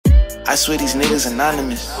I swear these niggas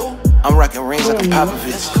anonymous. I'm rocking rings like a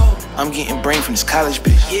Popovich. I'm getting brain from this college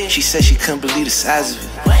bitch. She said she couldn't believe the size of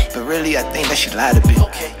it, but really I think that she lied a bit.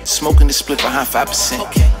 Smoking the split behind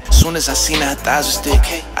 5%. Soon as I seen that her thighs was thick,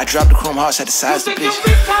 I dropped the chrome hearts at the size of the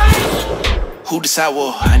bitch. Who decide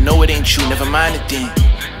war? I know it ain't true, never mind it then.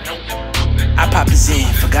 I popped his in,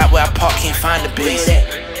 forgot where I parked, can't find the base.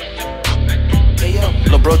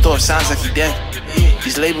 Lil' bro throw up signs like he dead.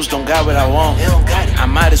 These labels don't got what I want. I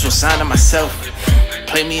might as well sign it myself.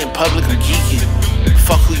 Play me in public, I'm geeking.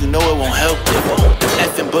 Fuck who you know, it won't help.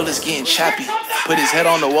 Effing bullets getting choppy. Put his head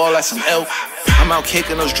on the wall like some elf. I'm out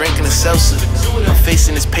kicking those drinking a seltzer. I'm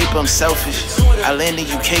facing this paper, I'm selfish. I land in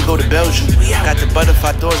UK, go to Belgium. Got the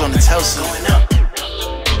butterfly doors on the Telsa.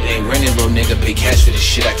 It ain't renting, little nigga, pay cash for this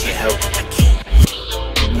shit, I can't help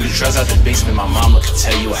it. Move the drugs out the basement, my mama could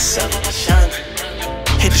tell you I sell it.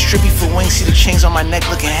 Hit the strippy for wings, see the chains on my neck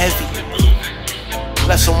looking heavy.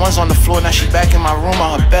 Left some ones on the floor, now she back in my room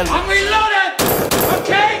on her belly. I'm reloaded!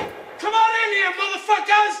 Okay? Come on in here,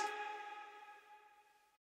 motherfuckers!